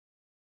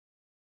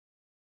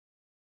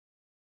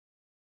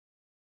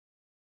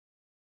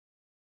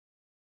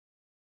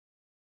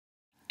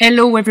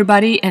Hello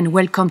everybody and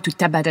welcome to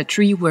Tabata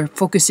 3. We're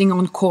focusing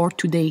on core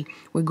today.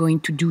 We're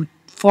going to do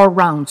 4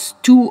 rounds,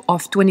 2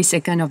 of 20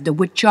 seconds of the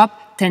wood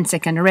chop,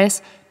 10-second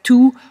rest,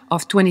 2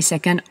 of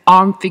 20-second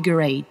arm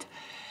figure 8.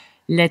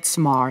 Let's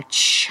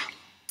march.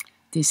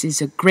 This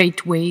is a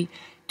great way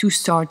to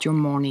start your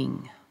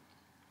morning.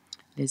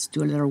 Let's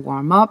do a little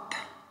warm up,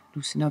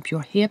 loosen up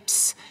your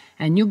hips,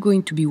 and you're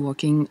going to be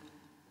working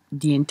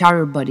the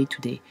entire body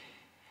today.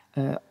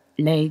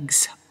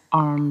 Legs,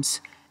 arms,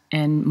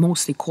 and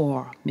mostly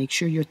core. Make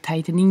sure you're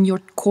tightening your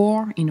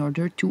core in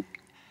order to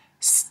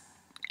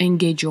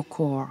engage your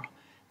core.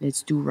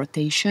 Let's do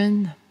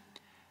rotation.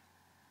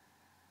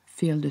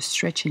 Feel the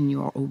stretch in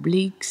your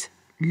obliques.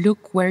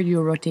 Look where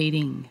you're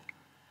rotating.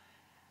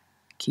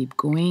 Keep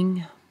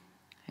going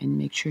and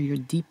make sure you're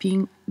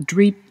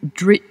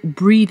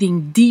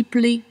breathing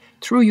deeply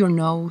through your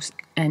nose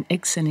and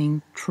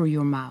exhaling through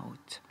your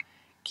mouth.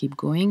 Keep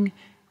going.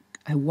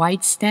 A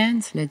wide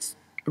stance. Let's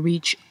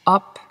reach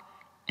up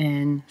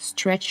and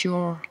stretch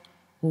your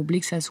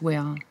obliques as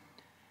well.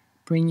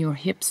 Bring your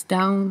hips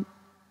down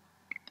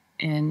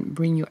and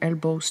bring your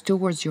elbows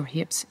towards your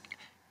hips.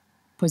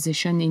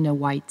 Position in a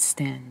wide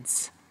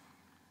stance.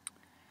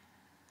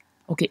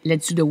 Okay,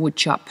 let's do the wood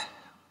chop.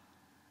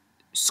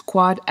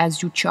 Squat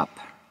as you chop.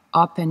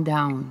 Up and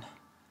down.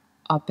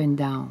 Up and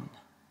down.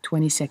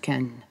 20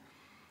 seconds.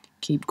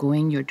 Keep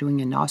going. You're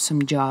doing an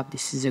awesome job.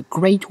 This is a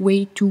great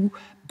way to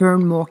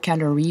burn more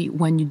calorie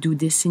when you do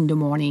this in the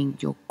morning.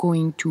 You're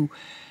going to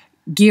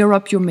gear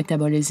up your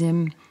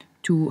metabolism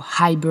to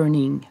high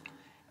burning.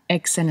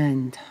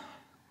 Excellent.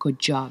 Good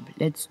job.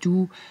 Let's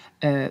do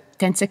a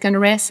 10-second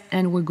rest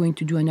and we're going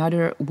to do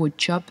another wood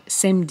chop,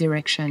 same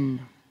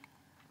direction.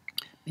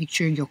 Make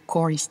sure your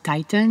core is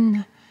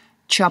tightened.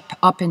 Chop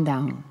up and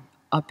down,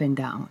 up and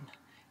down.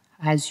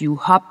 As you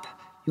hop,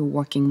 you're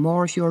working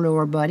more of your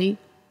lower body.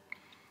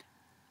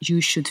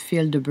 You should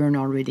feel the burn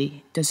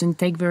already. It doesn't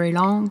take very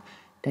long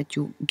that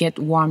you get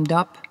warmed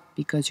up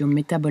because your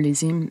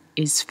metabolism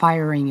is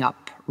firing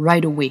up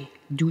right away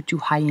due to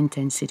high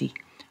intensity.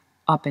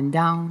 Up and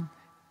down,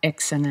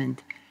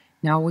 excellent.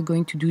 Now we're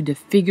going to do the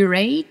figure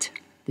 8.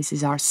 This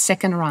is our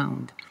second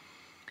round.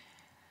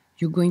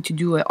 You're going to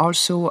do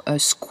also a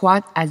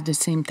squat at the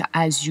same time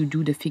as you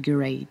do the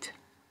figure 8.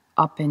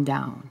 Up and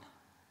down,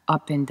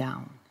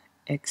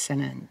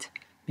 excellent.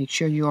 Make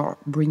sure you're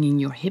bringing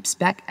your hips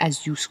back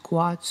as you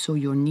squat so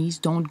your knees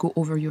don't go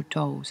over your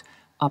toes.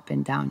 Up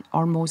and down,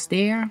 almost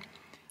there.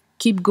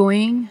 Keep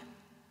going.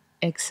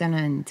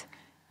 Excellent.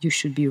 You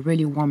should be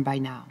really warm by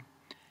now.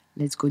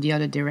 Let's go the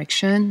other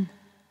direction.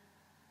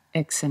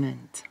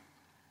 Excellent.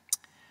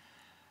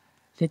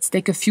 Let's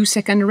take a few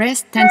seconds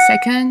rest. 10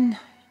 seconds.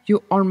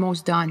 You're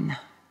almost done.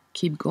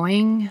 Keep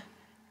going.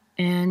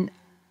 And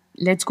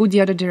let's go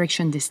the other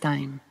direction this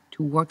time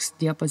to work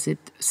the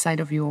opposite side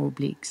of your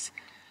obliques.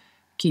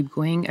 Keep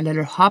going. A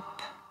little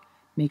hop.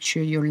 Make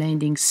sure you're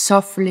landing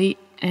softly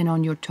and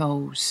on your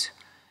toes.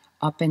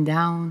 Up and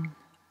down.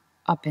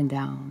 Up and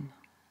down,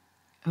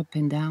 up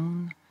and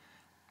down,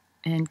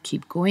 and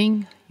keep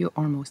going. You're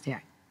almost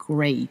there.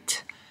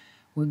 Great.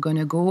 We're going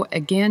to go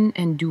again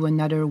and do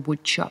another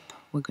wood chop.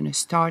 We're going to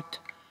start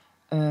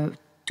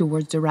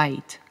towards the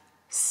right.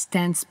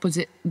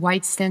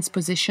 Wide stance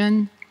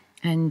position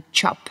and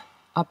chop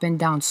up and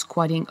down,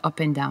 squatting up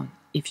and down.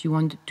 If you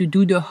want to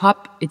do the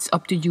hop, it's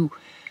up to you.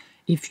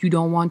 If you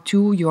don't want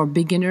to, you're a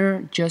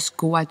beginner, just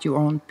go at your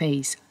own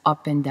pace.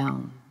 Up and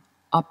down,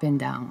 up and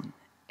down.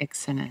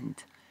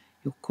 Excellent.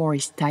 Your core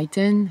is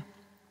tightened.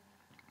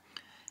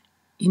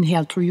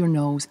 Inhale through your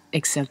nose,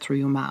 exhale through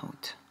your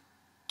mouth.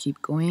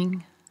 Keep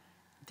going.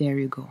 There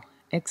you go.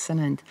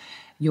 Excellent.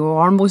 You're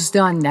almost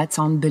done. That's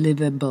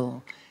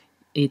unbelievable.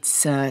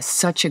 It's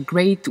such a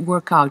great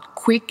workout,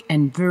 quick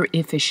and very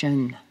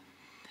efficient.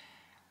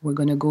 We're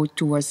going to go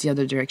towards the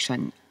other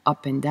direction.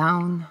 Up and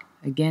down.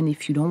 Again,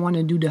 if you don't want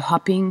to do the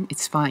hopping,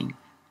 it's fine.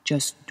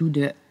 Just do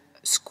the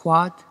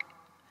squat.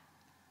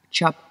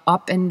 Chop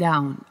up and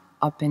down,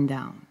 up and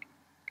down.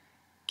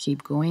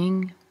 Keep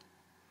going.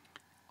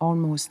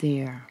 Almost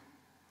there.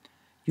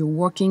 You're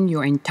working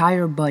your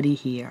entire body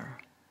here.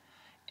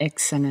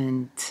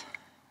 Excellent.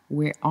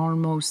 We're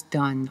almost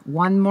done.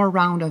 One more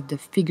round of the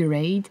figure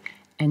 8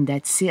 and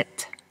that's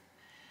it.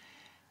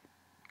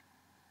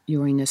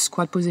 You're in a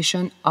squat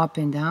position, up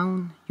and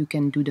down. You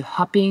can do the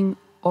hopping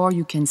or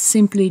you can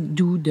simply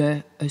do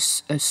a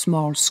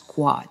small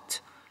squat.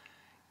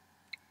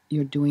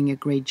 You're doing a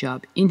great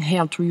job.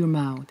 Inhale through your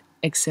mouth.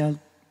 Exhale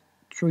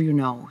through your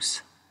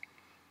nose.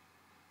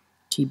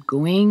 Keep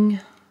going.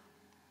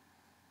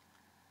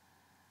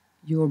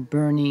 You're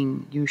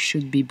burning. You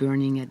should be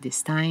burning at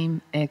this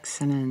time.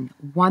 Excellent.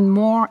 One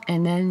more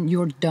and then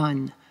you're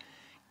done.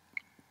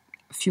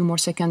 A few more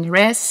seconds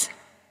rest.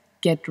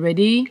 Get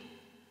ready.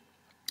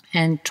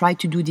 And try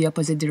to do the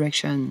opposite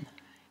direction.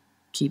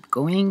 Keep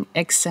going.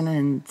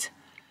 Excellent.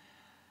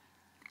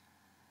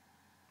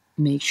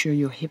 Make sure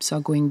your hips are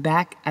going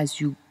back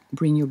as you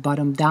bring your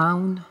bottom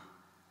down.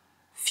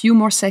 Few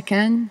more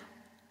seconds.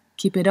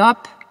 Keep it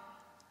up.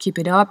 Keep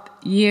it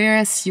up.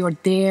 Yes, you're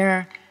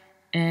there.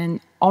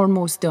 And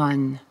almost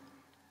done.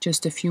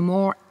 Just a few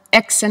more.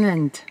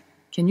 Excellent.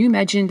 Can you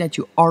imagine that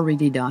you're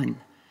already done?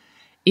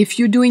 If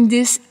you're doing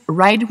this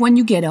right when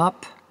you get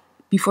up,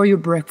 before your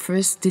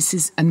breakfast, this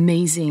is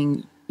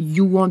amazing.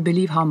 You won't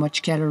believe how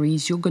much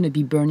calories you're going to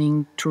be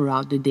burning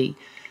throughout the day.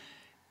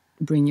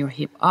 Bring your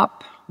hip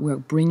up. We're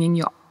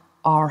bringing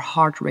our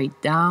heart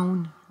rate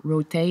down.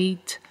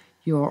 Rotate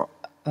your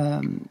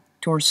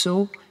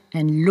torso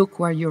and look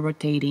where you're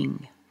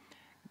rotating.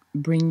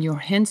 Bring your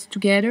hands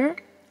together,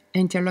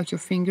 interlock your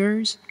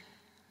fingers,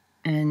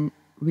 and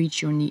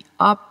reach your knee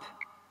up.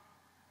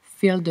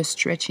 Feel the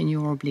stretch in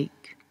your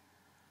oblique.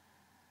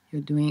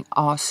 You're doing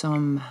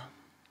awesome.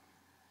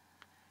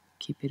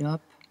 Keep it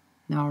up.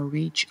 Now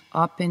reach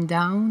up and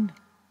down.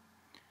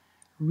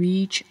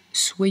 Reach,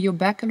 sway your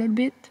back a little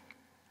bit.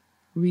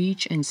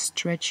 Reach and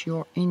stretch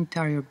your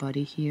entire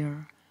body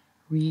here.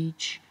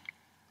 Reach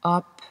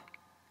up,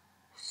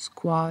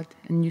 squat.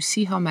 And you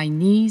see how my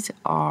knees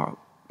are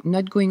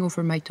not going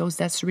over my toes.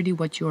 That's really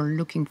what you're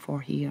looking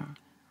for here.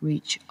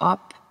 Reach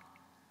up,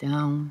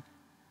 down,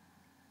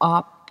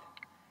 up.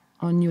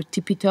 On your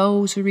tippy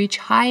toes, reach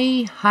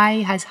high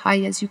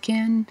as you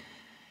can.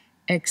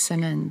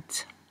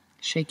 Excellent.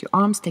 Shake your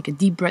arms, take a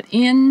deep breath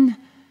in,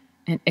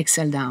 and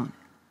exhale down.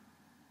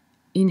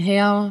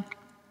 Inhale,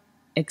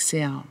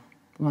 exhale.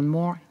 One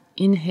more.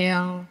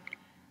 Inhale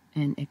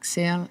and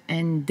exhale,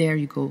 and there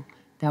you go.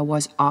 That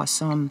was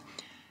awesome.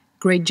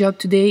 Great job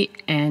today,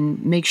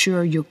 and make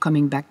sure you're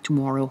coming back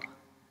tomorrow.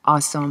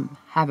 Awesome.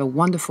 Have a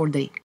wonderful day.